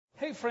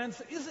Hey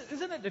friends,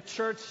 isn't it the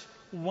church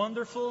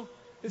wonderful?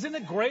 Isn't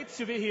it great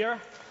to be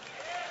here?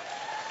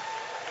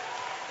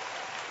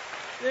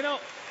 You know,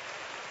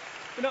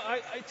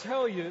 I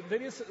tell you,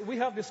 we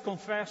have these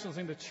confessions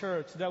in the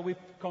church that we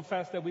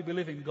confess that we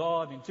believe in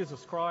God, in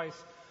Jesus Christ.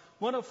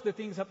 One of the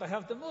things that I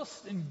have the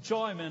most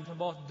enjoyment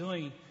about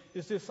doing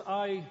is this: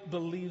 I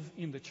believe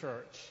in the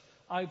church.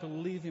 I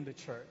believe in the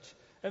church.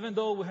 Even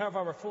though we have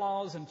our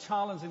flaws and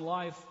challenges in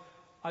life,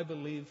 I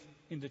believe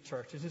in the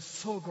church. It is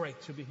so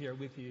great to be here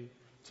with you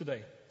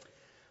today.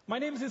 My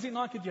name is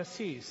Enoch de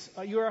Assis.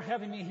 You are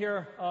having me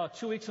here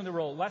 2 weeks in a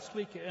row, last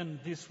week and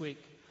this week.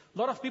 A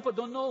lot of people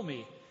don't know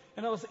me.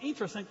 And it was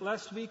interesting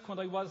last week when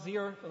I was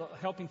here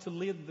helping to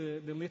lead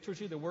the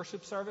liturgy, the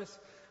worship service.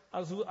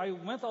 As I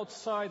went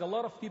outside, a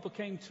lot of people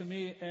came to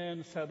me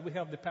and said, we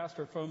have the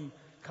pastor from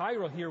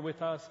Cairo here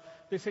with us.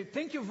 They say,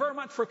 thank you very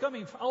much for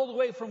coming all the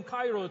way from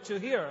Cairo to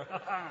here.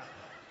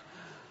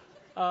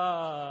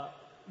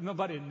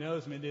 Nobody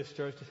knows me in this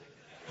church.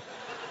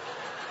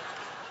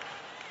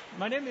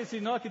 My name is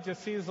Enoch de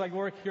Assis. I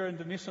work here in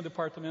the mission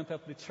department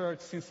of the church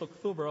since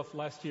October of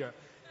last year.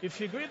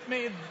 If you greet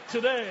me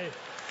today,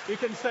 you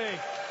can say,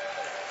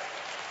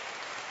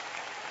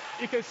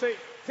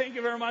 thank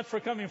you very much for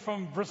coming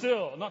from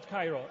Brazil, not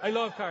Cairo. I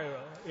love Cairo.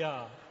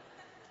 Yeah.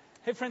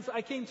 Hey friends,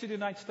 I came to the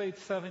United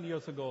States 7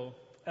 years ago.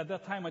 At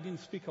that time, I didn't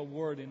speak a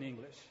word in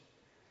English.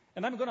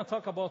 And I'm going to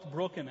talk about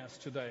brokenness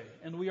today.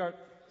 And we are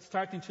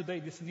starting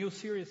today this new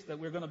series that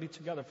we're going to be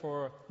together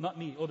for, not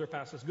me, other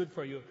pastors, good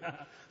for you,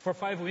 for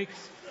 5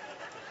 weeks.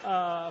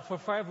 For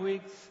 5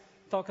 weeks,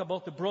 talk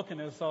about the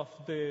brokenness of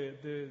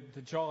the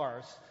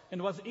jars. And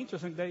it was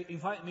interesting, they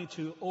invited me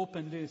to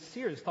open this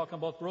series talking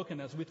about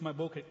brokenness with my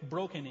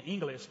broken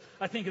English.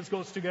 I think it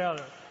goes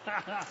together.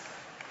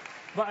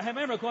 But I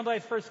remember when I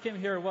first came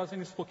here, I was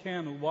in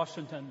Spokane,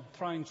 Washington,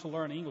 trying to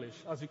learn English.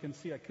 As you can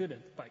see, I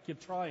couldn't, but I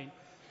kept trying.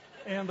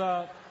 And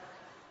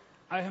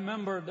I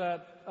remember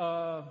that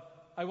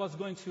I was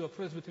going to a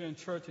Presbyterian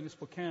church in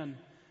Spokane,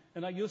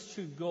 and I used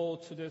to go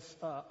to this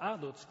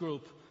adults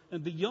group.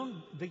 And the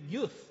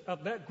youth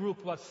of that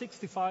group was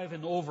 65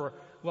 and over,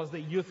 was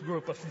the youth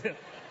group of the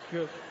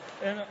group.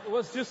 And it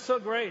was just so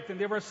great, and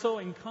they were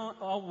so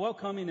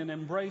welcoming and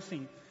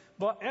embracing.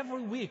 But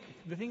every week,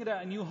 the thing that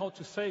I knew how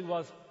to say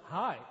was,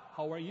 hi,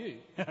 how are you?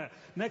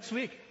 Next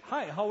week,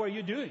 hi, how are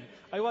you doing?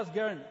 I was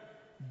getting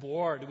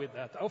bored with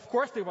that. Of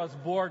course they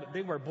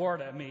were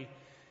bored at me.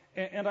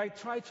 And I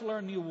tried to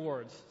learn new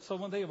words. So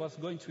one day I was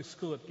going to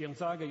school at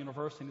Gonzaga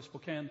University in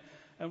Spokane,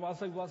 and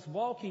as I was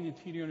walking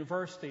into the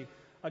university,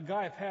 a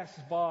guy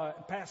passed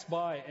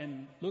by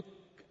and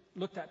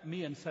looked at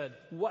me and said,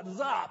 what's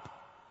up?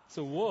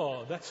 So,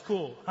 whoa, that's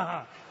cool.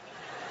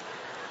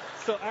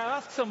 So I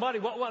asked somebody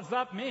what what's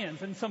up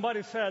means, and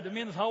somebody said, it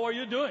means, how are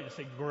you doing? I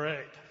said,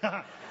 great.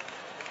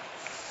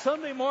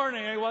 Sunday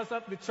morning, I was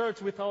at the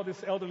church with all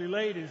these elderly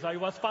ladies. I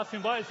was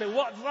passing by and said,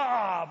 what's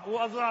up?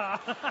 What's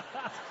up?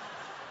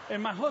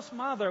 And my host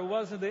mother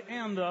was at the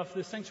end of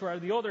the sanctuary,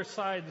 the other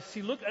side.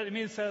 She looked at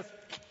me and says,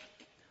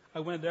 I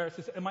went there.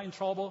 She said, am I in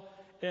trouble?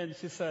 And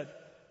she said,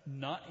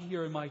 not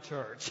here in my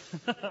church.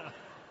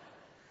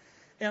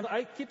 And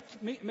I keep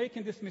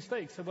making these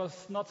mistakes. It was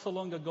not so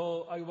long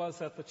ago, I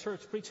was at the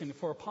church preaching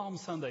for Palm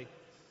Sunday.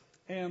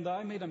 And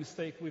I made a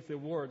mistake with the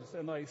words.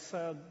 And I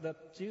said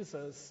that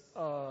Jesus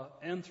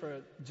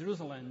entered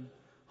Jerusalem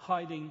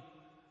hiding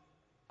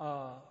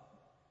a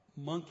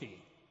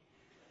monkey.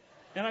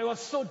 And I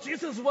was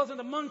Jesus wasn't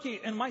a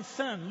monkey. And my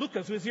son,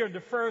 Lucas, who was here in the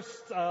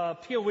first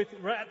pew with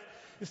red,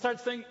 he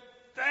started saying,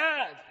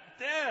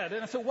 Dad.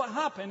 And I said, what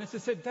happened? And he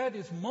said, Dad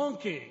is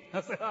monkey.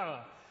 I said,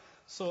 ah.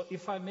 So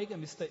if I make a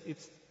mistake,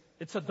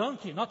 it's a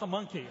donkey, not a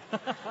monkey.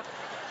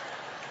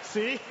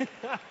 See?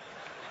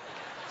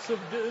 So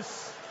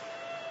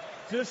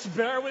just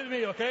bear with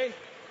me, okay?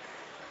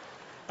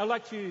 I'd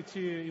like you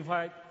to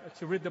invite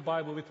to read the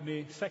Bible with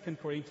me, 2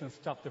 Corinthians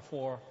chapter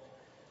 4,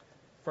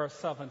 verse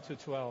 7 to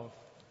 12.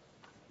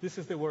 This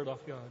is the word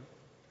of God.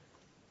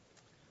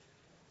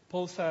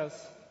 Paul says,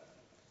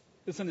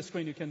 it's on the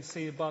screen, you can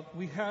see, but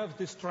we have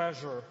this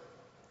treasure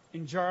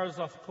in jars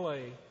of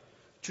clay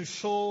to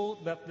show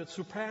that the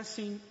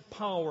surpassing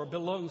power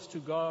belongs to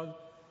God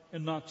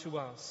and not to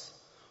us.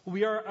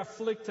 We are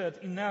afflicted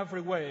in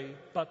every way,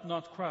 but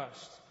not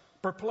crushed,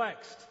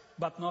 perplexed,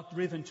 but not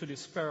driven to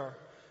despair,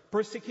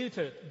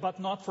 persecuted, but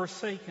not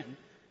forsaken,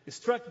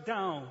 struck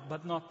down,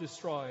 but not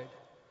destroyed,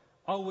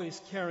 always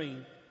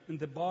carrying in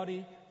the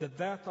body the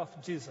death of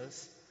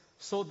Jesus,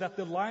 so that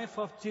the life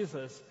of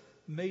Jesus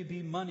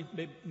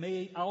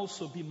may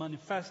also be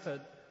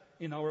manifested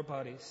in our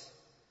bodies.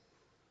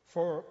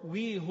 For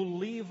we who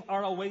live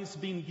are always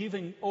being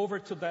given over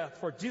to death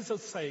for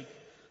Jesus' sake,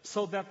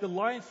 so that the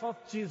life of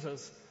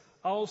Jesus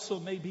also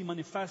may be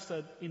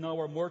manifested in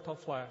our mortal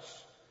flesh,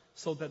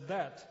 so that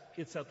death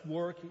is at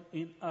work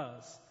in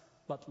us,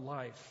 but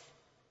life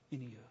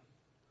in you.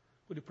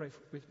 Would you pray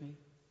with me?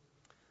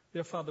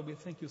 Dear Father, we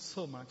thank you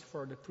so much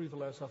for the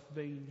privilege of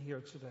being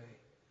here today.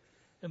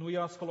 And we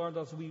ask, Lord,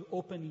 as we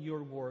open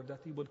your word,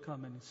 that you would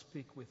come and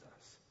speak with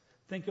us.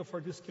 Thank you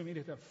for this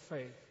community of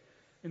faith.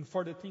 and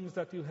for the things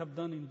that you have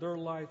done in their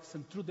lives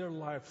and through their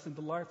lives and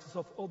the lives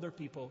of other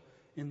people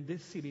in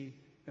this city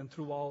and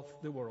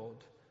throughout the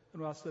world.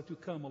 And we ask that you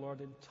come, O Lord,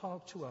 and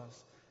talk to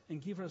us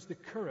and give us the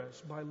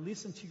courage by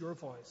listening to your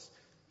voice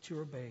to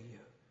obey you.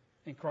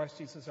 In Christ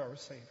Jesus our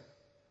Savior.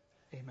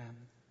 Amen.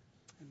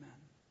 Amen.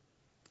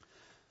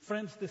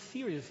 Friends, the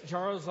series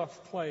Jars of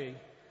Clay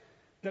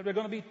that we're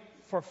going to be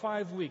for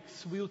 5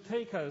 weeks will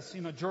take us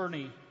in a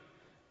journey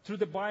through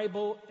the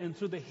Bible and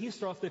through the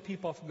history of the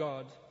people of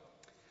God.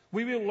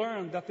 We will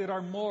learn that there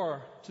are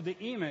more to the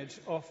image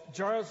of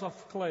jars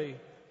of clay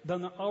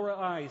than our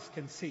eyes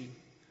can see.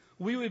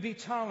 We will be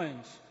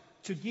challenged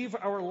to give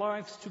our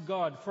lives to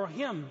God, for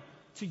Him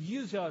to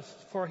use us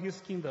for His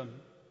kingdom.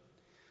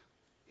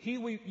 He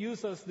will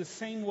use us the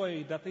same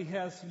way that He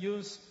has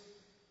used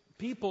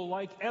people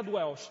like Ed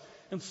Welch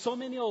and so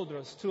many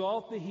others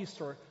throughout the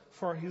history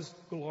for His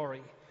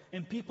glory.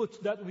 And people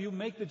that will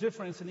make the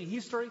difference in the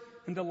history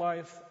and the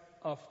life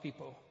of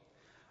people.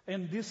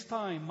 And this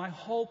time, my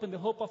hope and the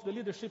hope of the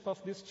leadership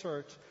of this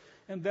church,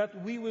 and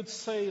that we would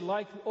say,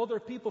 like other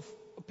people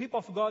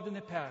of God in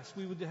the past,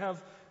 we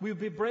would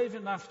be brave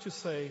enough to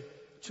say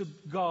to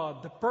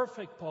God, the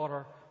perfect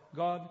potter,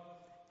 God,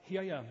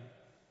 here I am.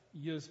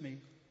 Use me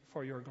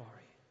for your glory.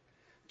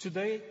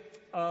 Today,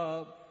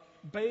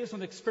 based on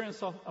the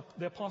experience of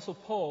the Apostle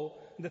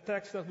Paul, the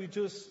text that we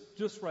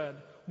just read,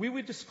 we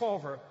will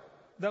discover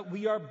that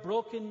we are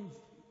broken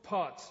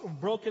pots or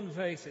broken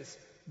vases.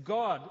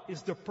 God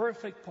is the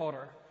perfect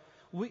potter.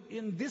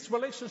 In this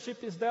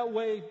relationship is that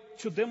way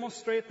to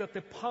demonstrate that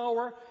the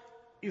power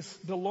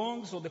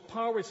belongs, or the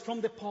power is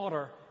from the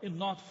potter and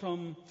not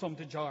from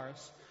the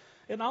jars.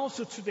 And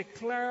also to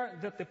declare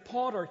that the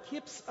potter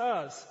keeps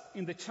us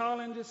in the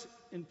challenges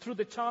and through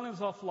the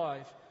challenge of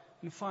life.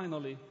 And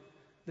finally,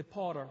 the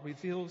potter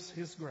reveals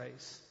his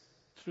grace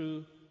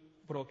through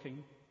the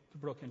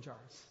broken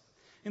jars.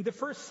 In the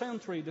first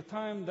century, the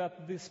time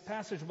that this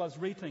passage was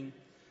written,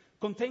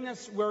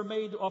 containers were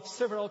made of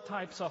several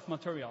types of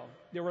material.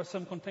 There were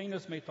some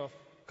containers made of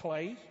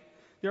clay.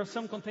 There are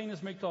some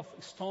containers made of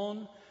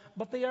stone.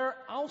 But there are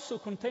also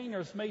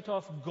containers made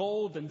of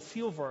gold and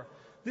silver.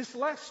 These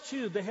last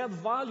two, they had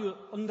value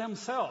on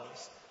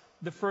themselves.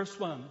 The first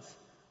ones,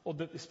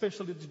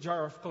 especially the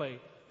jar of clay,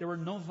 there were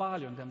no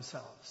value in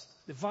themselves.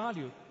 The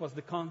value was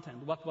the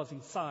content, what was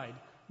inside,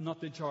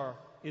 not the jar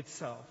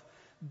itself.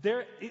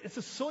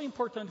 It's so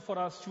important for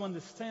us to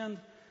understand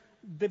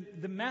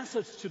the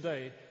message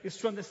today is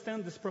to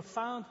understand this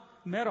profound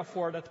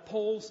metaphor that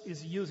Paul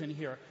is using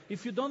here.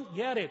 If you don't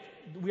get it,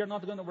 we are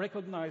not going to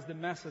recognize the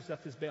message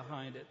that is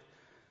behind it.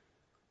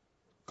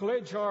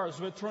 Clay jars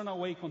were thrown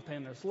away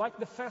containers, like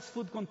the fast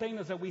food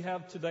containers that we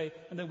have today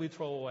and that we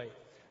throw away.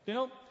 You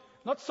know,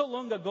 not so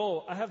long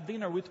ago, I had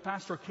dinner with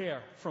Pastor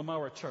Care from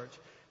our church.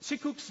 She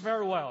cooks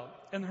very well,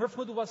 and her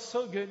food was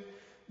so good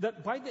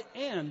that by the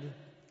end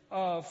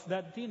of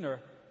that dinner,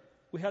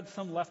 we had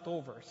some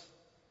leftovers.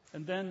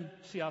 And then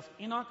she asked,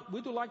 Enoch,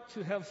 would you like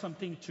to have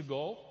something to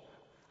go?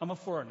 I'm a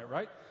foreigner,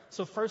 right?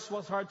 So first it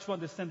was hard to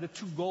understand the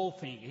to-go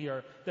thing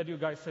here that you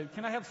guys said.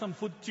 Can I have some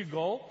food to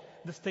go?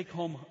 This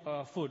take-home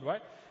food,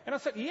 right? And I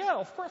said, yeah,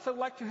 of course, I'd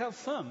like to have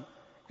some.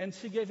 And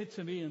she gave it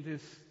to me in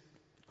this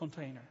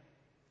container.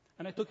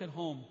 And I took it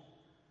home.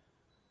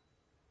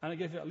 And I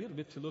gave it a little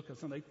bit to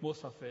Lucas, and I ate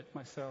most of it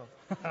myself.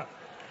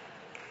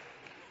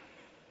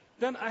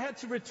 Then I had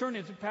to return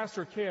it to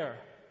Pastor Care,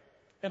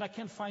 and I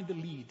can't find the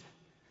lead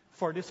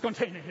for this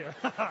container here.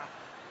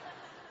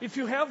 If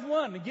you have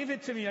one, give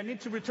it to me. I need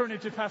to return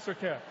it to Pastor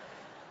Care.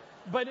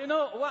 But you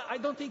know what? I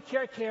don't think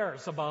Care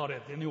cares about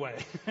it anyway,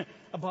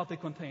 about the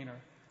container.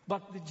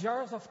 But the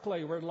jars of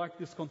clay were like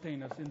these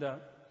containers in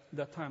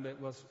the time that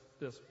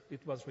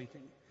it was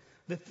written.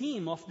 The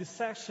theme of this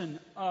section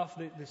of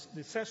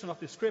the session of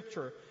the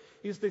Scripture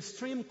is the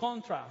extreme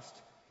contrast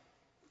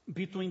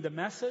between the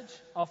message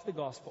of the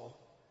gospel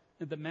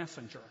and the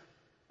messenger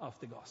of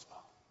the gospel.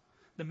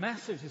 The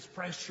message is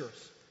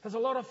precious, has a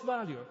lot of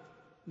value.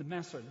 The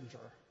messenger,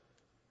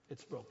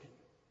 it's broken.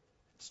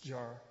 It's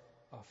jar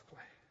of clay.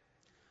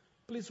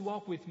 Please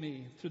walk with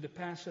me through the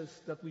passage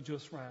that we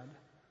just read.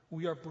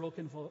 We are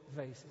broken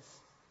vases.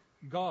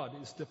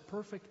 God is the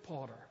perfect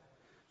potter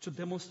to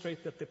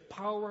demonstrate that the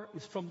power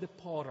is from the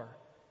potter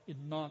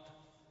and not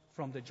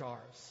from the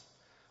jars.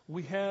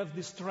 We have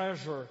this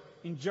treasure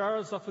in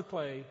jars of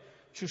clay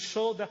to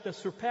show that the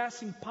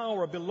surpassing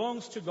power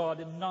belongs to God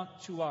and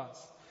not to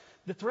us.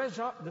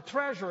 The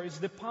treasure is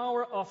the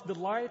power of the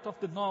light of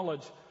the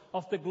knowledge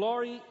of the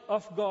glory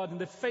of God in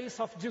the face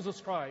of Jesus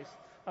Christ,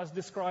 as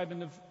described in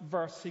the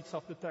verse 6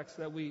 of the text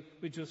that we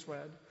just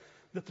read.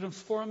 The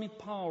transforming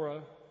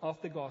power of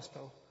the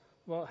gospel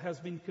has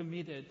been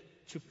committed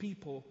to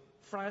people,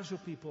 fragile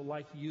people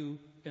like you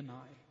and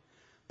I.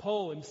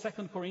 Paul in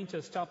 2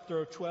 Corinthians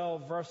chapter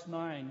 12, verse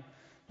 9,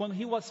 when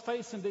he was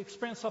facing the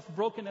experience of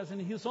brokenness in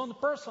his own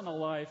personal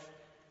life,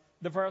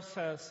 the verse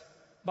says,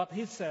 but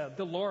he said,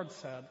 the Lord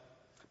said,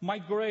 my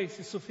grace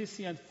is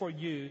sufficient for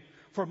you,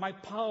 for my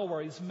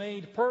power is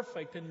made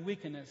perfect in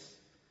weakness.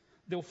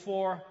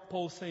 Therefore,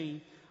 Paul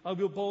saying, I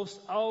will boast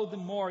all the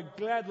more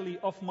gladly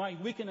of my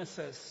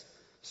weaknesses,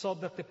 so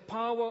that the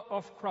power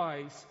of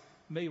Christ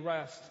may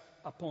rest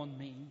upon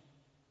me.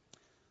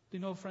 Do you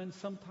know, friends,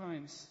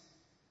 sometimes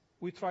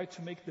we try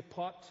to make the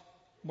pot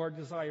more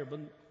desirable.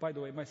 By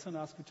the way, my son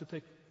asked me to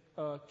take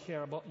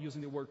care about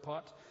using the word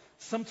pot.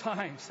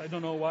 Sometimes, I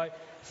don't know why,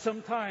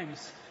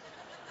 sometimes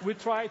we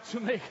try to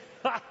make...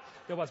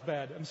 That was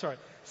bad, I'm sorry.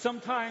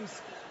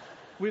 Sometimes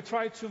we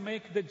try to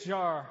make the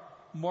jar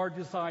more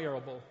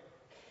desirable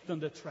than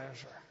the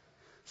treasure.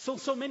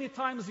 So many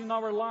times in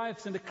our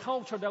lives, in the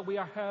culture that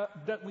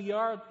we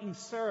are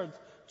inserted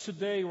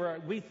today, or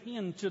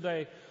within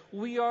today,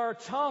 we are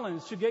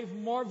challenged to give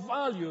more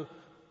value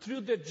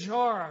through the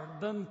jar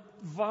than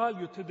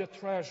value to the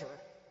treasure.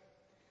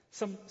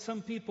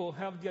 Some people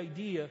have the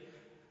idea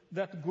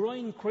that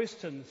growing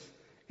Christians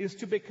is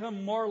to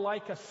become more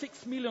like a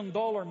 $6 million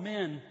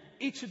man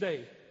each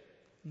day.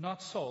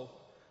 Not so.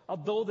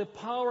 Although the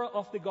power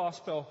of the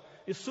gospel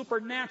is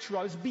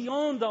supernatural, is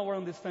beyond our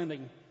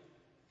understanding,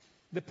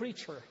 the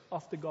preacher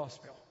of the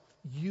gospel,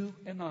 you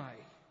and I,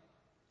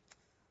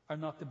 are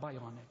not the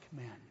bionic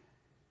man.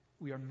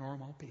 We are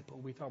normal people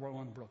with our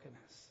own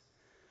brokenness.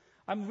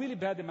 I'm really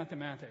bad at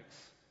mathematics.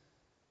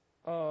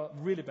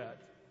 Really bad.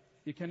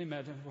 You can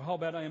imagine how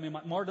bad I am in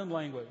modern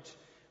language.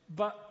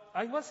 But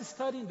I was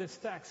studying this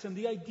text, and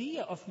the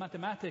idea of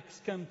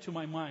mathematics came to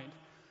my mind.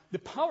 The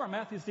power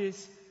math is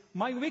this: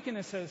 my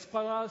weaknesses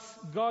plus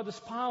God's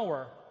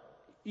power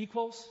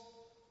equals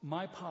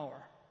my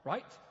power,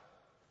 right?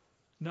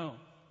 No,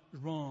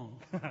 wrong.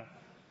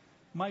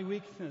 My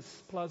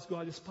weakness plus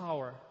God's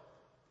power.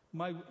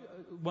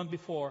 One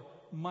before,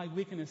 my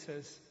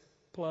weaknesses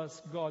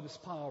plus God's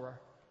power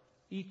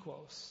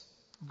equals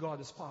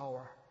God's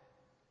power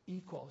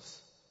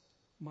equals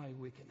my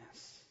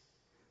weakness.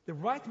 The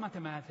right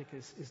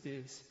mathematics is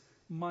this: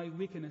 my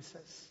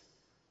weaknesses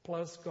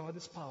plus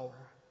God's power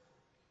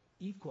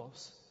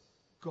equals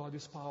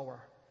God's power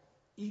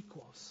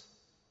equals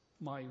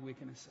my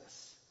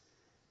weaknesses.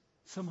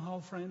 Somehow,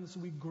 friends,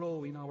 we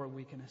grow in our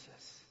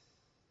weaknesses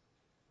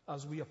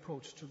as we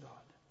approach to God.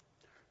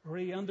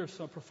 Ray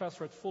Anderson, a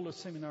professor at Fuller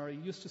Seminary,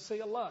 used to say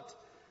a lot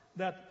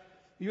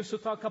he used to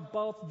talk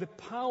about the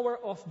power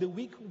of the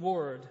weak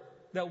word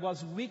that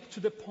was weak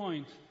to the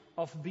point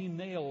of being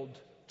nailed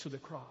to the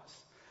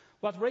cross.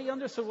 What Ray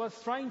Anderson was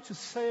trying to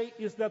say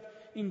is that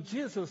in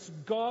Jesus,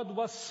 God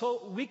was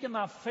so weak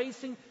enough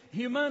facing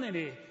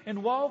humanity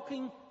and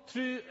walking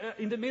through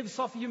in the midst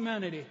of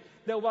humanity,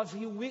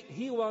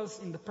 he was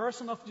in the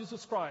person of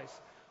Jesus Christ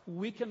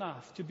weak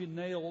enough to be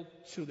nailed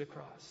to the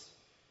cross.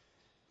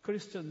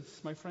 Christians,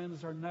 my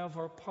friends, are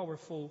never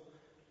powerful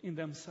in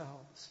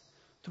themselves.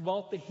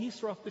 Throughout the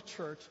history of the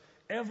church,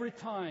 every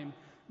time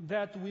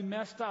that we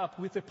messed up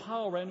with the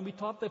power and we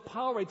thought the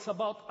power it's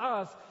about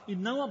us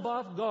and not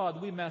about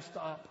God, we messed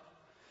up.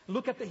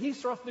 Look at the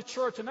history of the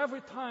church, and every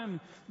time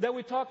that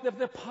we talk that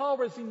the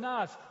power is in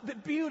us, the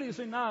beauty is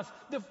in us,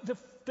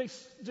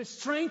 the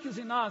strength is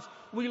in us,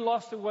 we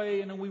lost the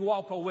way and we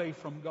walk away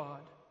from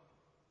God.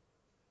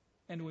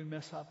 And we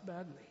mess up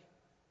badly.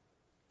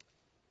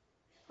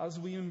 As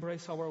we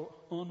embrace our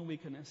own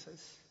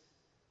weaknesses,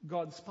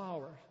 God's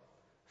power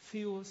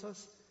fills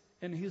us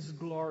and His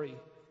glory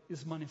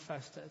is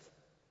manifested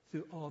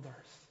through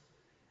others.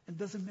 It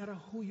doesn't matter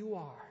who you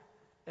are,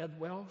 Ed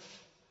Welsh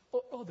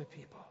or other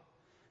people.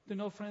 Do you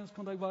know, friends,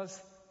 when I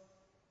was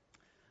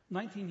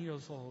 19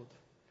 years old,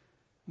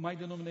 my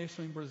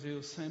denomination in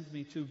Brazil sent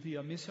me to be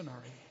a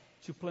missionary,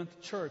 to plant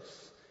a church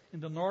in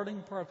the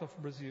northern part of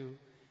Brazil,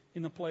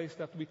 in a place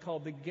that we call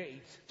the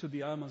gate to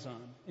the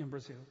Amazon in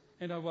Brazil.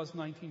 And I was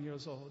 19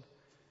 years old.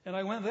 And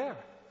I went there.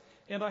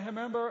 And I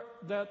remember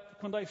that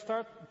when I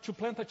started to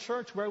plant a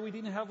church where we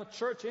didn't have a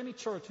church, any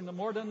church, in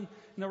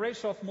a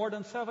ratio of more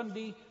than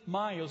 70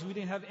 miles, we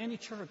didn't have any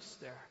church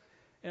there.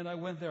 And I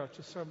went there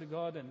to serve the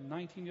God. And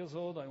 19 years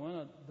old, I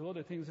wanted to do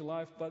other things in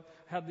life, but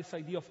had this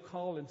idea of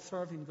call and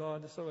serving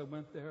God, so I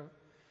went there.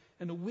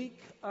 And week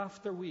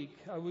after week,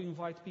 I would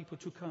invite people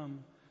to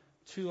come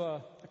to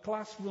a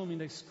classroom in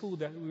the school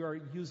that we are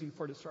using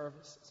for the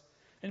services.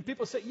 And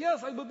people say,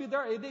 yes, I will be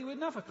there. And they would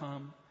never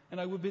come.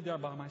 And I would be there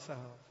by myself.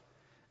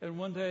 And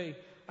one day,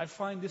 I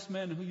find this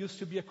man who used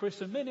to be a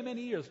Christian many,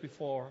 many years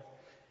before.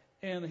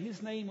 And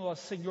his name was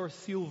Senor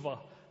Silva,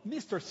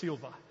 Mr.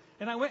 Silva.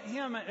 And I went to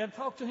him and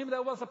talked to him.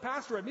 That was a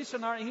pastor, a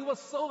missionary. And he was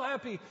so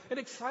happy and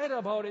excited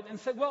about it. And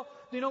said, well,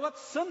 you know what?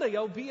 Sunday,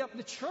 I'll be at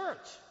the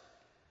church.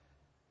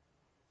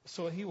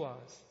 So he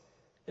was.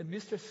 And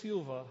Mr.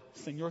 Silva,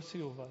 Senor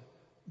Silva,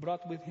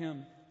 brought with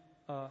him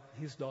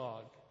his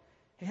dog.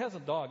 He has a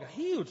dog, a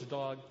huge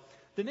dog.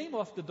 The name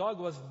of the dog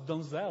was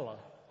Donzella,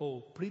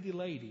 or pretty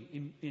lady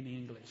in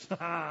English.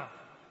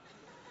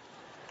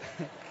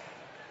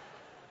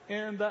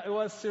 And it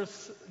was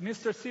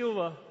Mr.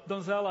 Silva,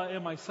 Donzella,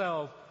 and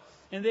myself.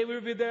 And they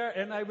will be there,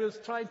 and I was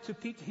trying to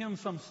teach him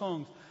some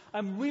songs.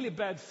 I'm really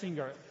bad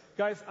singer.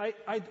 Guys,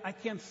 I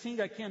can't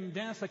sing, I can't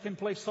dance, I can't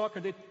play soccer.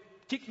 They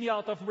kicked me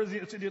out of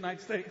Brazil to the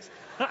United States.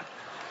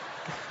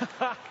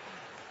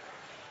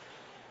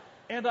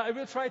 And I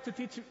will try to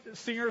teach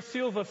Singer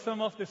Silva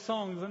some of the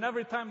songs. And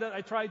every time that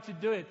I tried to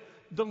do it,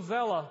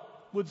 Donzella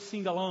would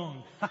sing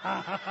along.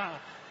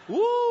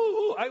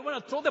 Woo! I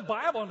want to throw the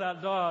Bible on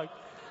that dog.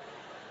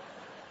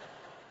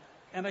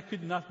 And I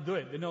could not do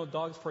it. You know,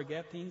 dogs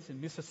forget things,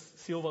 and Mrs.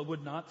 Silva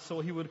would not, so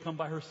he would come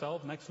by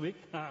herself next week.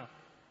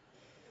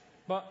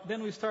 But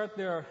then we start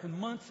there, and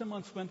months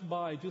went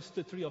by, just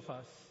the three of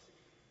us.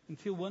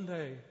 Until one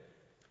day,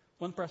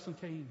 one person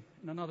came,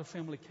 and another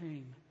family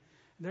came.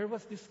 And there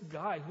was this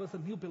guy who was a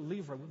new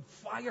believer with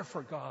fire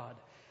for God.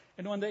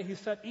 And one day he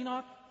said,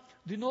 Enoch,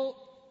 do you know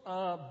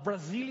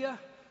Brasilia?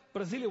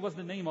 Brasilia was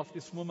the name of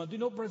this woman. Do you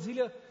know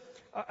Brasilia?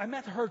 I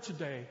met her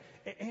today.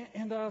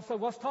 And so I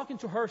was talking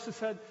to her. She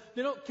said,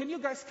 you know, can you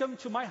guys come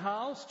to my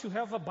house to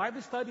have a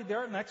Bible study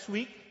there next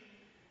week?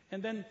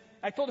 And then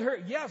I told her,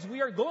 yes,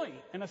 we are going.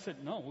 And I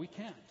said, no, we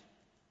can't.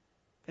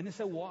 And he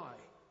said, why?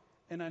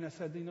 And then I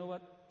said, you know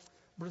what?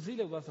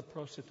 Brasilia was a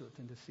prostitute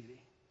in the city.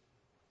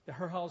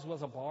 Her house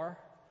was a bar,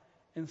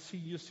 and she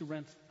used to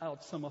rent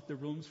out some of the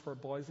rooms for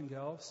boys and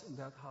girls in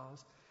that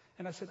house.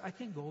 And I said, I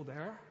can't go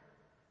there.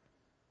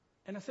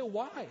 And I said,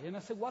 why? And I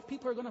said, what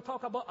people are going to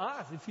talk about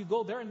us if you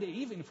go there in the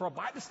evening for a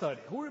Bible study?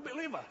 Who will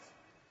believe us?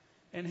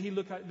 And he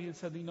looked at me and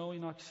said, you know,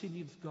 Enoch, she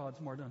needs God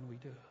more than we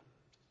do.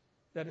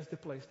 That is the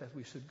place that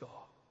we should go.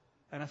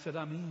 And I said,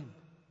 I'm in.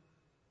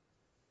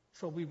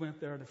 So we went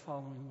there the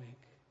following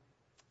week.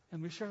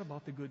 And we shared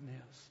about the good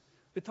news.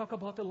 We talk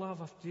about the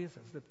love of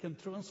Jesus that can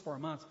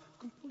transform us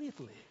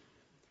completely.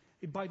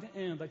 And by the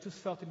end, I just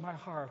felt in my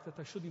heart that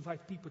I should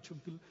invite people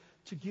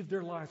to give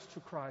their lives to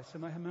Christ.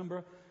 And I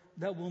remember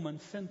that woman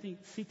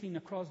sitting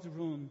across the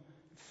room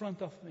in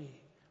front of me,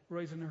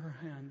 raising her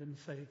hand and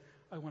saying,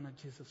 I want a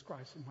Jesus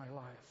Christ in my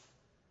life.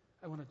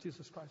 I want a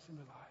Jesus Christ in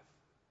my life.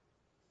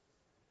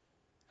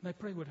 And I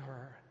prayed with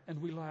her,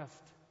 and we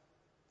left.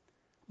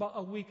 About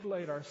a week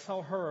later, I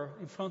saw her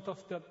in front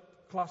of the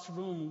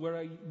classroom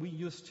where we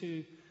used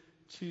to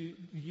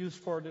use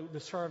for the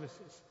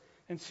services.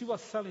 And she was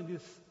selling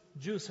this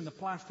juice in a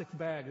plastic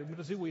bag. In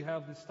Brazil, we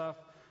have this stuff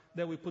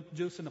that we put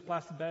juice in a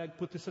plastic bag,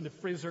 put this in the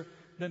freezer,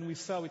 then we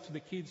sell it to the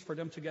kids for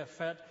them to get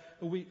fat.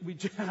 We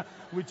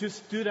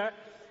just do that.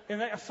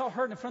 And I saw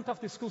her in front of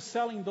the school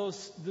selling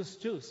this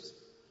juice.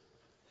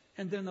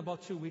 And then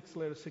about 2 weeks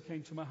later, she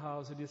came to my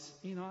house and said,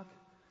 Enoch,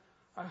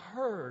 I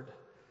heard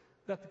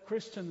that the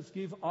Christians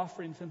give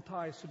offerings and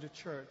tithes to the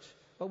church,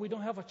 but we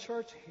don't have a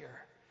church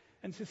here.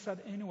 And she said,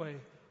 anyway,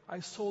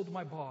 I sold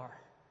my bar,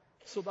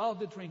 sold all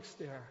the drinks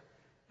there.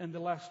 And the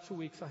last 2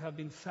 weeks, I have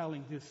been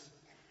selling these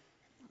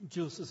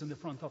juices in the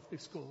front of the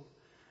school.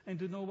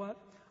 And you know what?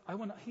 I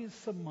want to here's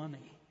some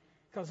money,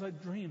 because I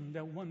dreamed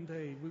that one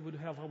day we would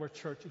have our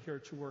church here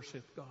to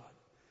worship God.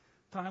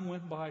 Time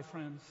went by,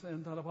 friends,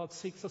 and about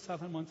 6 or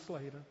 7 months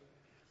later,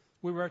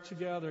 we were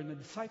together in a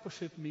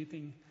discipleship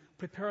meeting,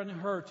 preparing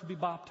her to be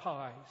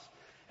baptized.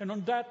 And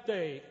on that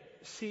day,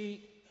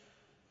 she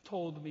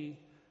told me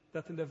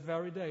that in the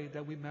very day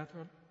that we met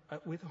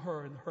with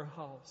her in her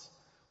house,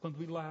 when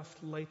we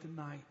left late at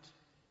night,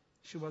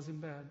 she was in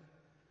bed.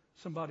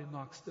 Somebody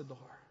knocks the door,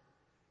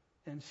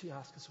 and she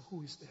asks us,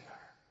 who is there?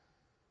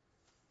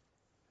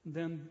 And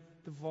then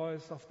the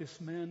voice of this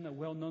man, a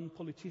well-known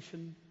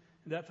politician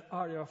in that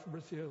area of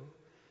Brazil,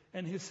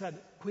 and he said,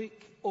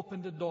 quick,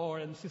 open the door.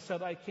 And she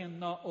said, I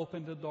cannot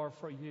open the door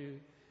for you.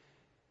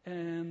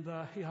 And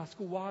he asked,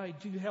 why?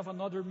 Do you have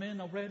another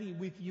man already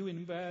with you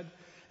in bed?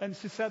 And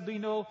she said, do you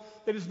know,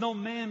 there is no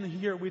man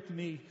here with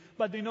me.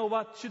 But you know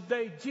what?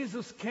 Today,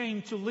 Jesus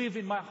came to live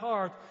in my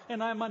heart.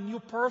 And I'm a new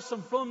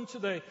person from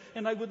today.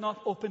 And I would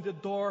not open the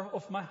door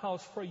of my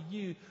house for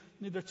you,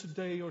 neither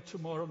today or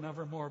tomorrow,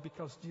 nevermore,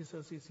 because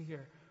Jesus is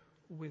here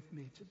with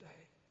me today.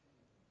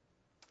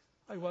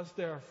 I was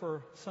there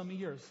for some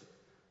years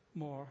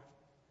more.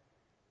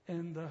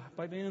 And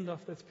by the end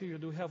of that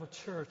period, we have a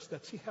church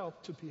that she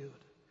helped to build.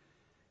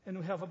 And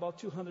we have about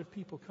 200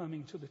 people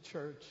coming to the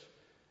church.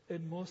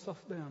 And most of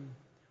them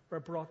were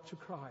brought to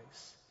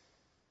Christ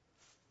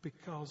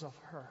because of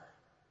her.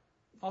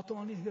 Not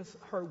only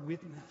her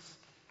witness,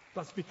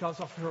 but because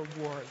of her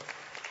word.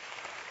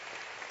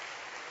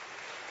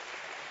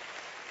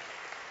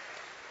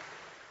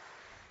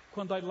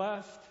 When I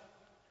left,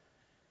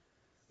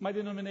 my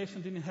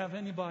denomination didn't have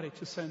anybody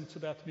to send to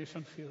that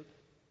mission field.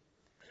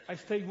 I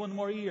stayed 1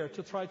 more year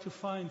to try to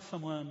find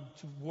someone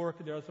to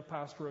work there as a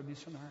pastor or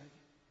missionary.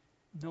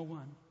 No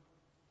one.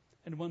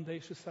 And one day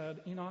she said,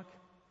 Enoch,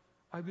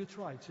 I will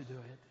try to do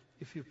it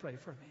if you pray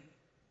for me.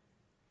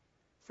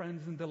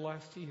 Friends, in the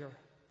last year,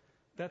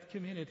 that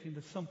community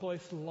in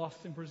someplace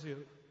lost in Brazil,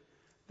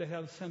 they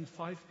have sent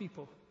 5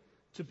 people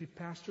to be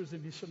pastors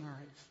and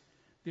missionaries.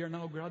 They are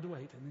now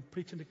graduating and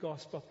preaching the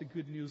gospel of the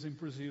good news in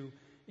Brazil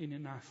and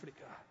in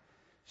Africa.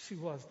 She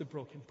was the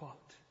broken pot.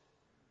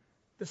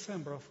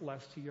 December of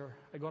last year,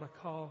 I got a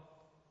call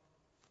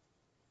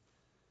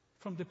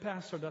from the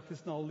pastor that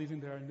is now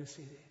living there in the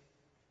city.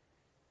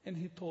 And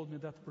he told me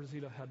that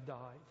Brasilia had died.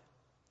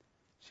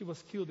 She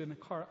was killed in a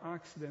car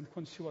accident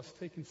when she was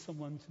taking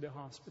someone to the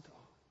hospital.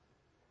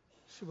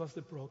 She was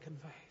the broken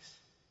vase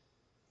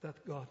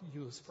that God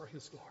used for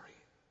His glory.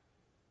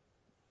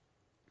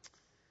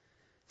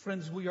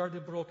 Friends, we are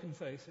the broken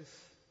faces.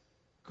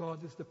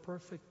 God is the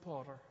perfect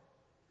potter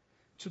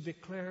to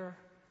declare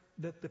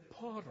that the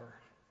potter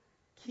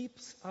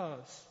keeps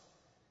us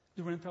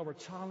during our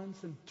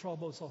challenges and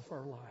troubles of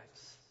our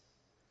lives.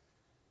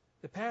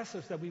 The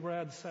passage that we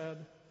read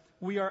said,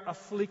 we are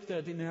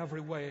afflicted in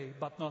every way,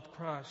 but not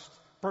crushed,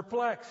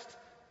 perplexed,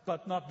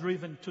 but not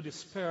driven to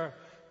despair,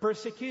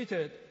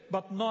 persecuted,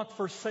 but not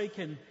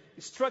forsaken,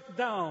 struck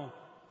down,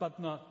 but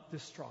not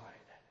destroyed.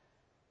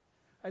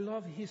 I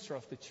love the history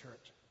of the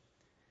church.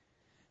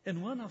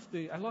 And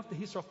I love the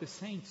history of the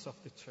saints of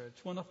the church.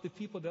 One of the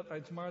people that I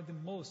admire the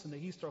most in the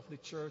history of the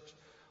church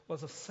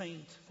was a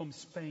saint from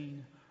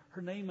Spain.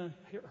 Her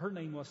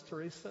name was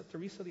Teresa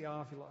de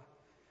Avila.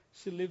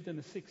 She lived in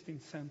the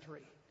 16th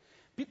century.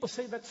 People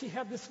say that she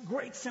had this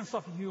great sense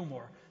of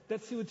humor,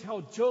 that she would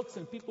tell jokes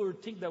and people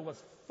would think that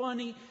was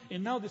funny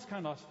and all this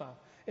kind of stuff.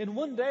 And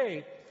one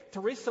day,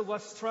 Teresa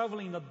was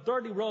traveling a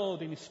dirty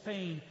road in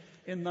Spain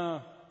in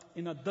a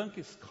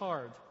donkey's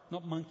cart,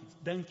 not monkeys,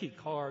 donkey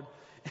cart.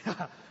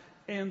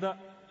 and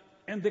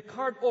the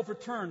cart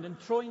overturned and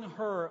throwing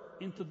her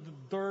into the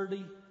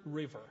dirty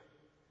river.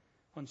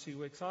 When she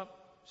wakes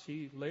up,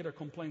 she later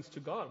complains to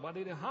God, "What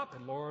did it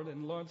happen, Lord?"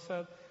 And the Lord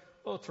said,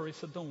 "Oh,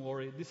 Teresa, don't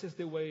worry. This is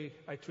the way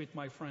I treat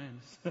my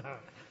friends."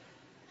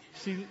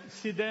 She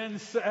then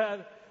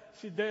said,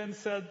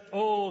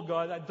 "Oh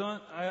God,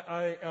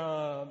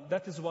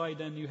 that is why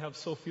then you have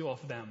so few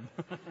of them."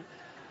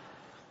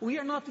 We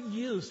are not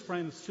used,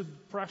 friends, to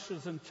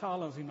pressures and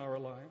challenges in our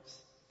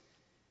lives.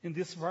 In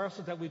this verse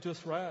that we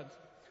just read,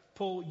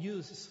 Paul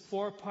uses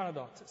 4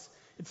 paradoxes.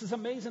 It is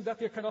amazing that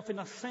they're kind of in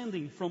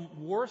ascending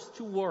from worse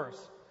to worse,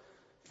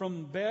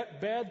 from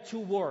bad to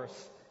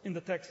worse in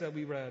the text that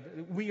we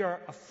read. We are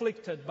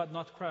afflicted but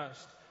not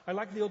crushed. I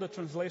like the other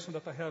translation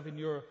that I have in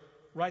your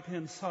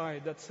right-hand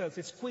side that says,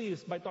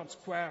 squeezed but not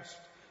squashed,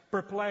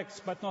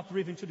 perplexed but not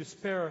driven to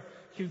despair,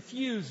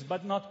 confused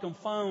but not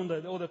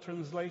confounded, other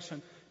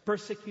translation,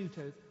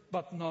 persecuted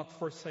but not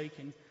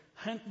forsaken,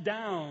 hunted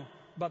down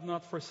but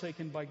not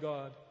forsaken by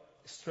God,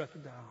 struck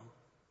down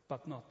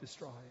but not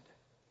destroyed,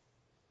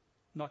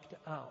 knocked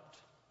out,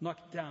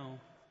 knocked down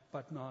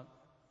but not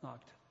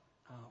knocked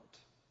out.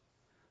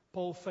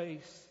 Paul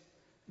faced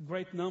a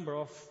great number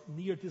of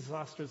near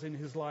disasters in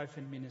his life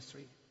and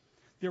ministry.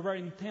 There were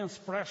intense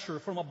pressure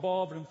from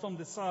above and from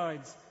the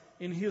sides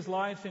in his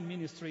life and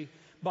ministry,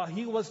 but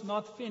he was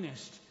not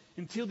finished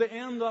until the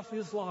end of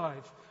his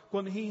life,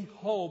 when he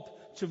hoped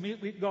to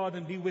meet with God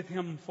and be with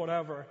Him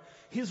forever.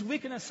 His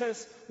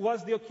weaknesses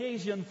was the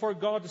occasion for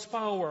God's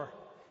power.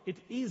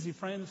 It's easy,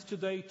 friends,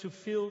 today to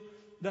feel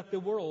that the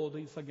world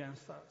is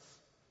against us.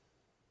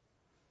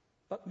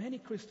 But many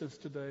Christians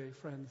today,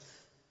 friends,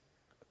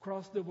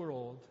 across the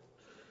world,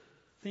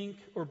 think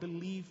or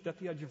believe that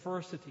the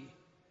adversity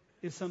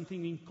is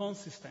something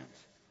inconsistent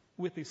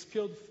with the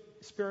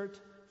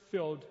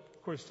Spirit-filled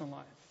Christian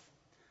life.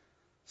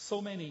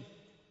 So many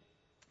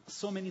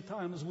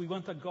times we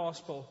want a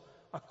gospel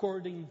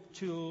according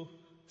to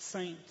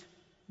Saint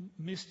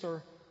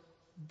Mr.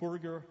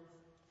 Burger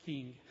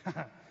King.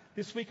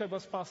 This week I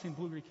was passing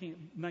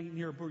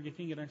near Burger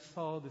King, and I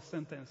saw the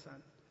sentence,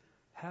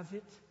 "Have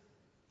it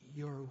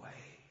your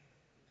way."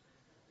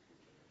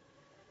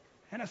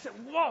 And I said,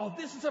 wow,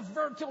 this is a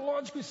very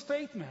theological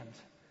statement.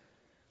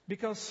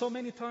 Because so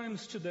many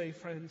times today,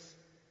 friends,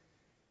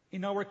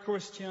 in our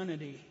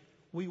Christianity,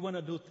 we want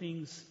to do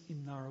things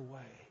in our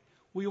way.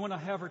 We want to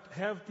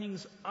have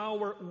things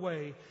our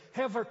way,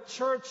 have a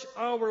church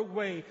our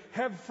way,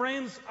 have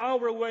friends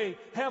our way,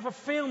 have a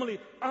family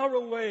our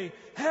way,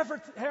 have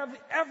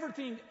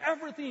everything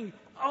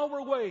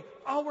our way,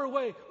 our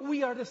way.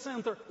 We are the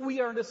center.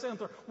 We are the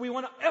center. We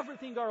want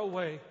everything our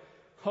way.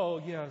 Oh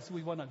yes,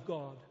 we want a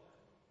God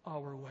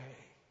our way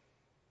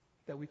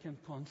that we can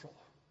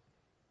control.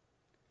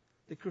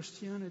 The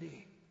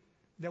Christianity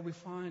that we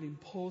find in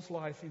Paul's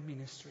life and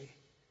ministry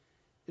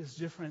is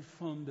different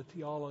from the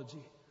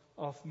theology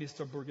of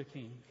Mr. Burger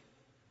King.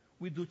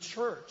 We do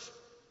church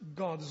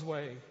God's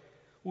way.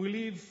 We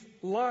live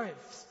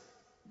lives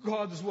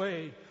God's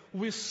way.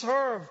 We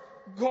serve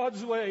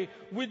God's way.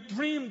 We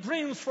dream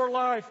dreams for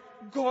life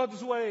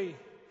God's way.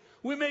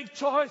 We make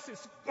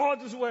choices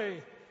God's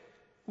way.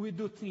 We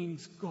do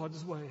things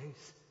God's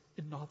ways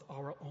and not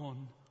our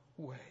own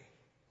way.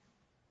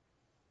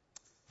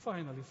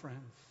 Finally,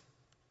 friends,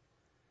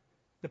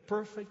 the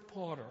perfect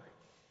potter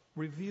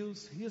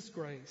reveals His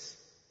grace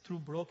through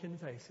broken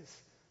vases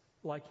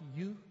like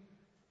you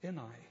and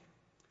I.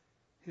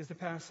 Here's the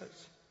passage.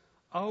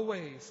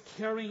 Always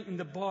carrying in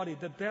the body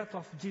the death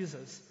of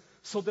Jesus,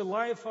 so the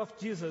life of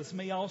Jesus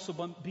may also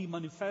be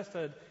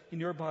manifested in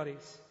your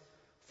bodies.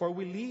 For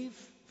we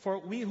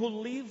who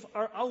live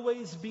are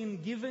always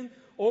being given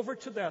over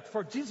to death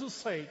for Jesus'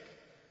 sake,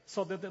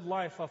 so that the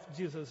life of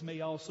Jesus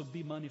may also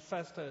be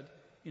manifested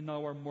in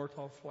our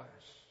mortal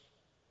flesh.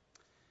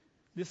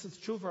 This is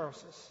 2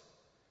 verses.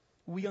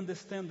 We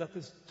understand that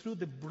it's through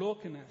the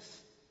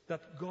brokenness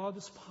that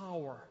God's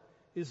power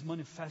is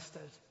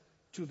manifested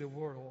to the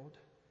world.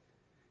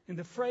 And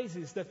the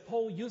phrases that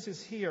Paul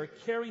uses here,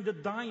 carrying the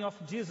dying of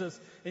Jesus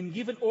and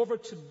given over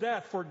to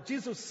death for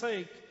Jesus'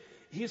 sake,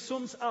 he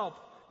sums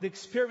up the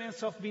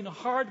experience of being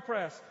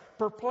hard-pressed,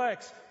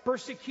 perplexed,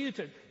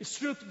 persecuted,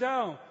 struck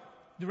down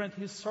during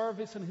his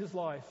service and his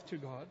life to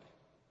God.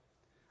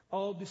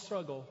 All the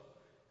struggle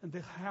and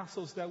the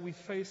hassles that we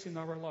face in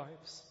our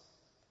lives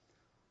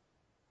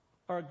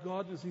are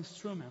God's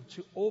instrument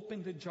to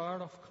open the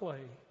jar of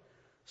clay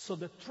so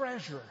the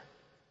treasure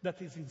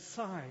that is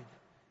inside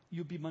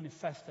you be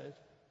manifested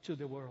to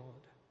the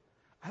world.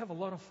 I have a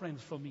lot of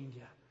friends from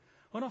India.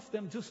 One of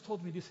them just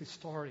told me this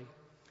story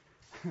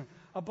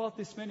about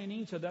this man in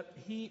India that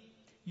he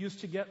used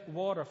to get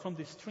water from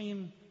the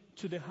stream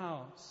to the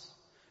house.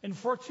 And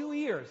for 2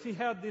 years, he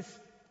had this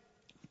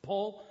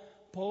pole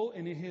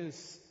in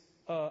his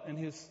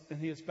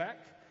back.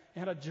 He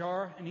had a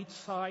jar on each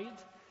side.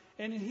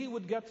 And he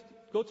would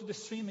go to the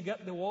stream and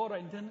get the water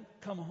and then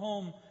come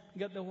home and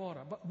get the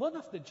water. But one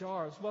of the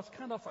jars was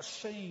kind of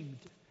ashamed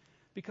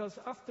because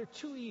after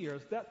 2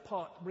 years, that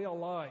pot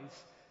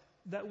realized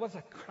that was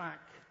a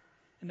crack.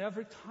 And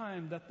every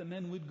time that the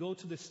men would go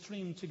to the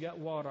stream to get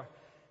water,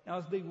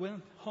 as they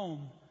went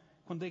home,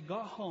 when they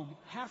got home,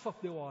 half of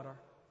the water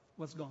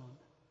was gone.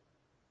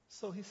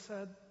 So he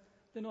said,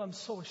 I'm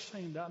so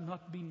ashamed that I'm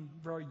not being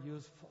very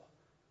useful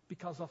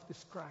because of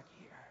this crack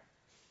here.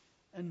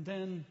 And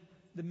then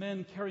the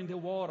men carrying the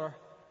water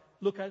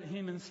looked at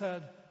him and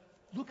said,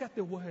 look at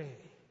the way.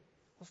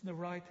 What's on the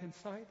right-hand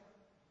side?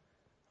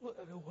 Look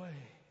at the way.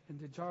 And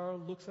the jar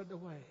looks at the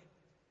way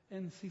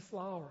and see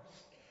flowers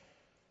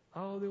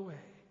all the way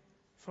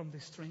from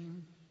the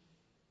stream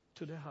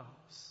to the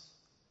house.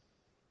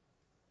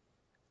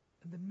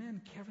 And the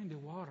man carrying the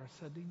water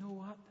said, you know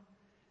what?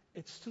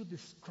 It's to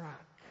this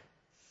crack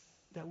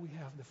that we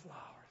have the flowers.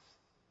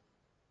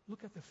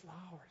 Look at the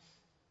flowers.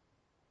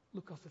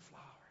 Look at the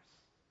flowers.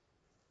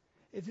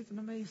 Isn't it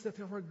amazing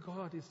that our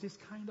God is this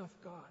kind of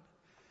God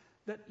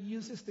that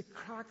uses the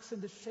cracks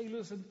and the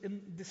failures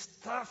and the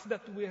stuff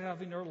that we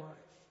have in our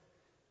life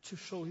to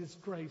show His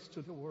grace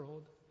to the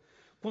world?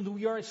 When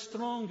we are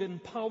strong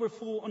and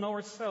powerful on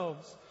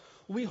ourselves,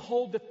 we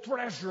hold the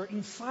treasure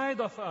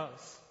inside of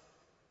us.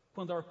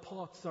 When our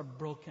pots are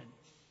broken,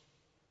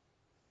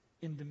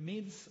 in the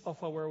midst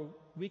of our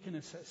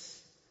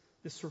weaknesses,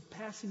 the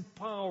surpassing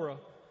power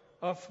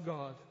of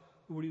God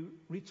will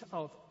reach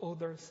out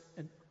others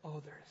and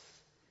others.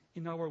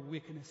 In our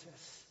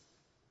weaknesses,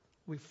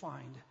 we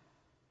find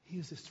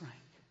His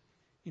strength.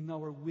 In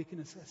our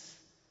weaknesses,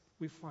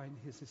 we find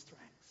His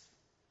strength.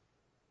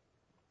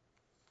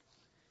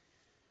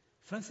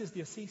 Francis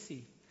de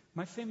Assisi.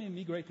 My family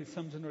immigrated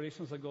some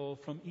generations ago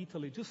from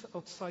Italy, just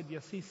outside the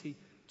Assisi,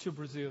 to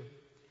Brazil.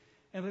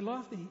 And I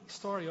love the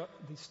history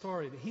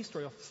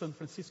of San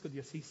Francisco de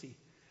Assisi.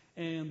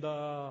 And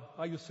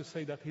I used to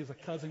say that he's a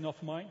cousin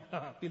of mine.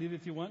 Believe it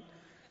if you want.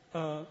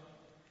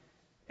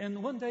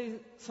 And one day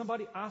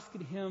somebody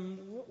asked him,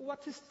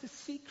 what is the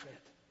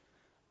secret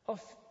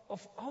of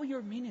all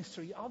your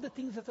ministry, all the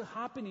things that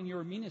happen in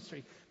your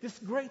ministry, these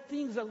great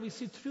things that we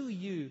see through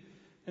you?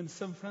 And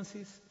San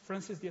Francis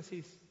de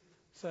Assisi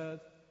said,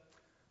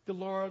 the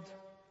Lord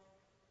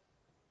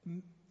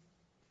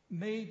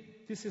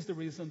this is the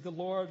reason. The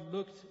Lord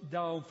looked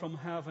down from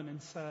heaven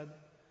and said,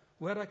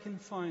 where I can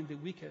find the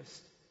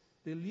weakest,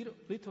 the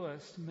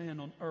littlest man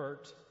on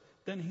earth.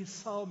 Then He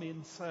saw me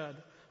and said,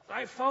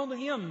 I found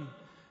him.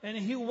 And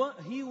he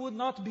would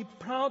not be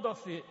proud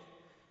of it.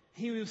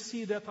 He will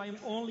see that I am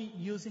only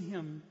using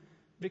him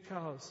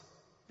because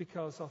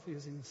of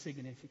his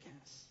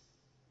insignificance.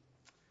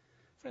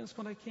 Friends,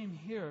 when I came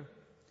here,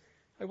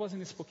 I was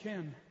in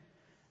Spokane,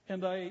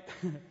 and I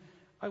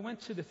went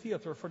to the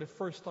theater for the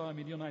first time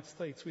in the United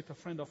States with a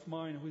friend of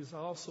mine who is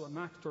also an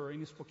actor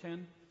in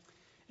Spokane.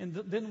 And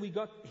then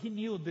he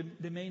knew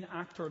the main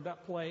actor of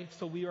that play,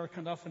 so we were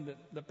kind of in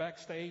the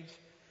backstage.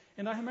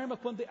 And I remember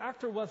when the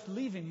actor was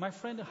leaving, my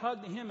friend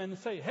hugged him and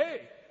said,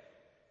 hey,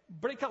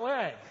 break a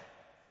leg.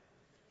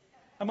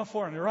 I'm a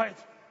foreigner, right?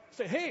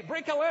 Say, hey,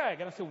 break a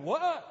leg. And I said,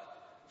 what?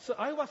 So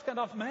I was kind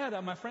of mad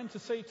at my friend to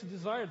say to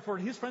Desire for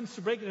his friends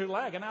to break their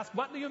leg and ask,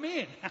 what do you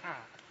mean?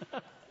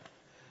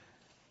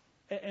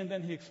 And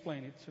then he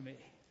explained it to me.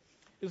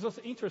 It was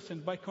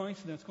interesting, by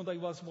coincidence, when I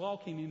was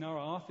walking in our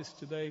office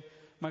today,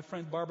 my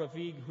friend Barbara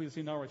Vig, who is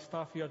in our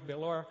staff here at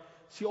Belar,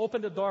 she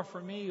opened the door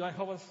for me. I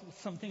had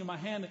something in my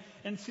hand,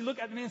 and she looked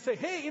at me and said,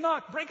 hey,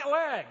 Enoch, break a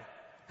leg.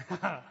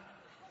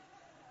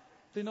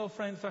 You know,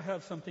 friends, I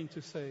have something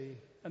to say,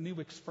 a new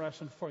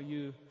expression for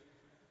you.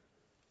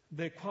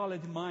 The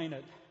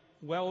quality-minded,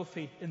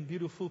 wealthy, and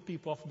beautiful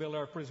people of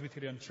Belar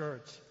Presbyterian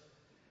Church.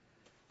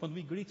 When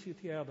we greet you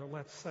together,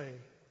 let's say,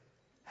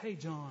 hey,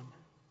 John.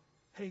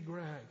 Hey,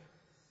 Greg.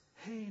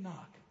 Hey, Enoch.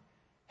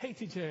 Hey,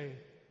 TJ.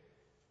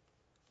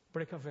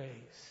 Break a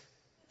vase.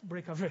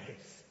 Break a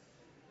vase.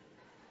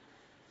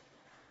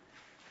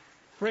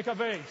 Break a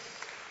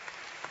vase.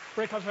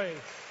 Break a vase.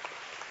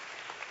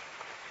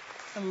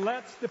 And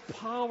let the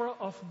power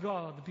of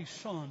God be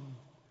shown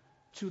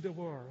to the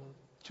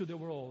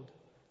world,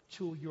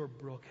 to your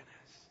brokenness,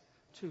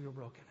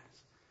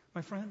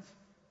 My friends,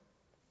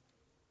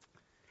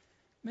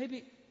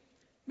 Maybe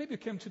you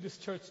came to this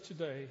church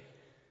today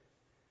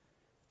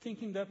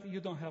thinking that you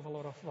don't have a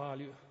lot of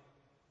value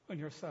on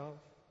yourself.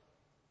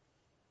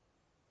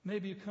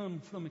 Maybe you come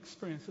from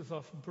experiences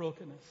of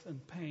brokenness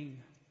and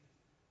pain.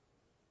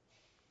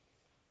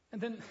 And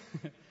then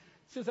it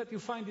says that you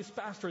find this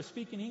pastor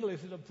speaking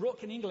English in a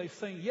broken English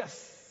saying,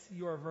 yes,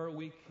 you are very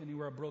weak and you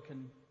are a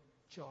broken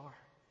jar.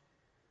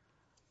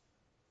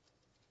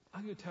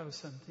 I will tell you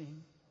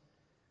something,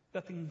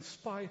 that in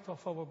spite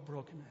of our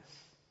brokenness,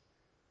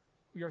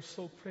 we are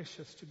so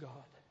precious to God.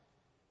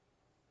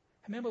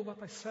 Remember what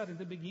I said in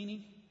the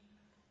beginning?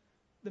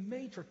 The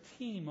major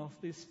theme of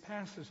this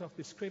passage of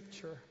the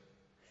scripture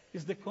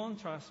is the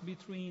contrast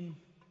between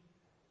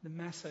the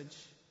message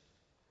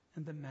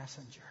and the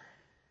messenger.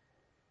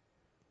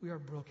 We are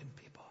broken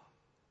people.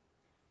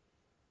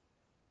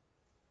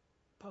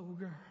 But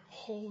we are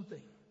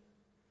holding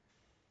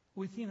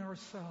within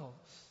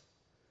ourselves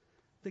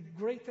the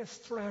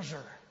greatest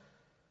treasure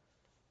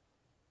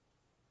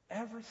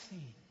ever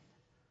seen,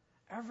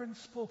 ever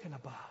spoken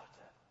about,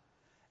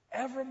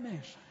 ever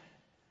mentioned.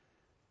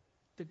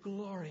 The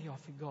glory of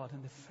God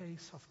in the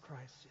face of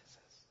Christ Jesus.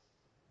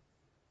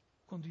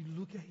 When you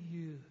look at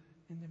you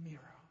in the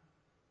mirror,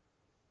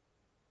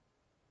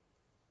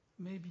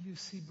 maybe you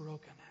see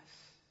brokenness.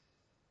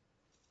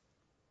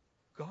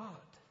 God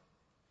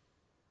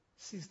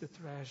sees the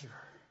treasure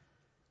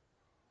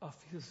of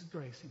His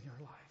grace in your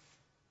life.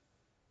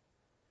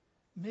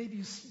 Maybe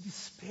you see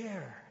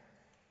despair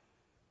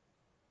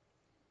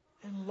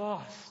and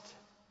lost.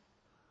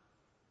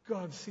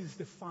 God sees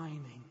the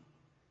finding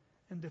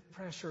and the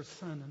precious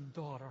son and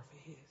daughter of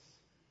His.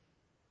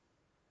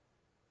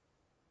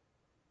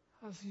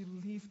 As you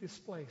leave this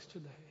place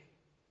today,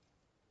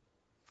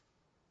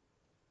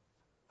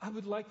 I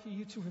would like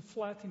you to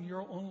reflect in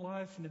your own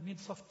life in the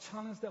midst of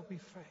challenges that we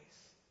face,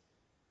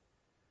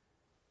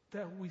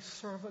 that we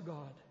serve a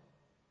God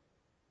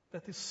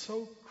that is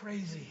so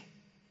crazy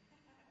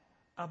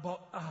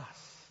about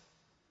us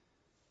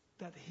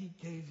that He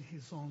gave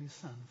His only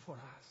Son for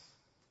us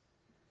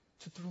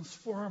to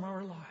transform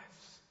our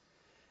lives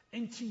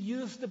and to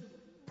use the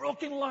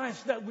broken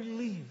lives that we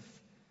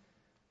live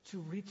to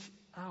reach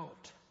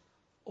out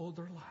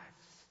other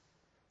lives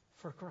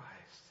for Christ.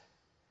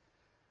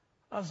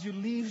 As you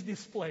leave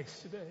this place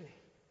today,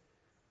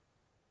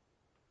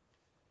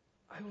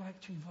 I would like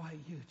to invite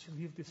you to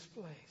leave this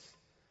place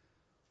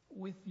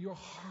with your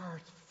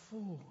heart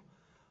full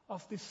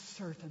of this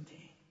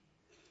certainty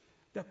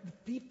that the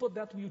people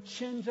that will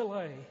change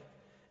LA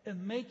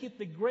and make it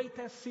the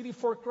greatest city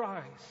for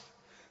Christ,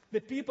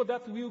 the people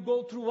that will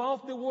go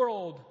throughout the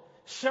world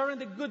sharing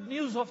the good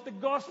news of the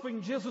gospel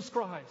in Jesus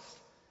Christ,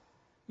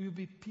 will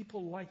be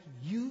people like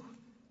you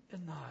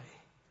and I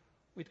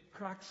with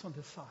cracks on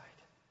the side.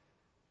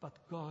 But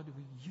God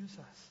will use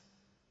us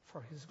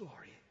for His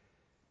glory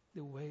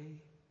the way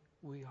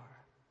we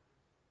are.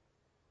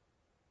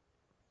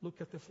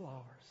 Look at the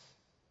flowers.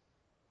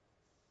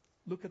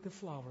 Look at the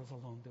flowers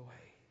along the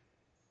way.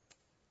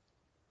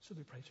 Should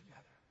we pray together?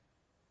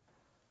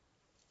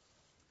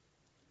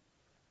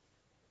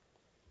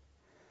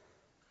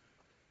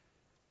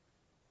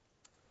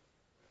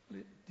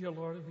 Dear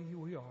Lord,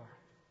 we are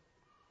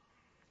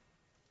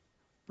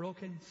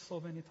broken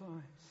so many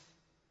times,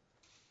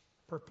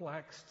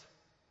 perplexed,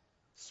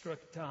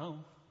 struck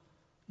down,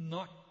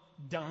 knocked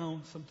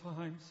down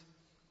sometimes,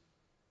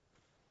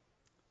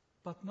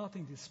 but not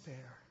in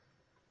despair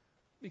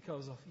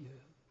because of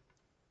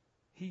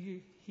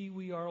you. Here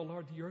we are,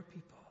 Lord, your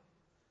people,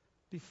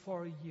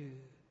 before you,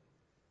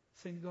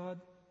 saying, God,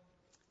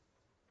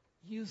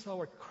 use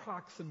our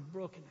cracks and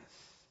brokenness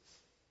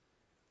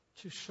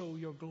to show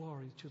your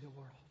glory to the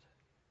world.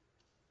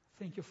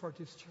 Thank you for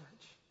this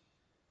church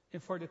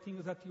and for the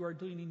things that you are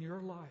doing in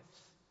your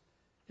lives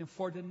and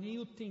for the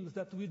new things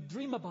that we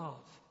dream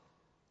about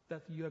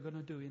that you are going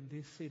to do in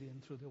this city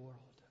and through the world.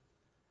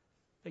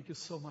 Thank you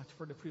so much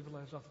for the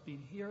privilege of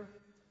being here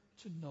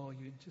to know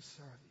you and to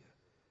serve you.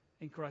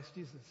 In Christ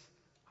Jesus,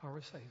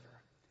 our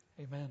Savior.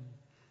 Amen.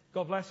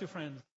 God bless you, friends.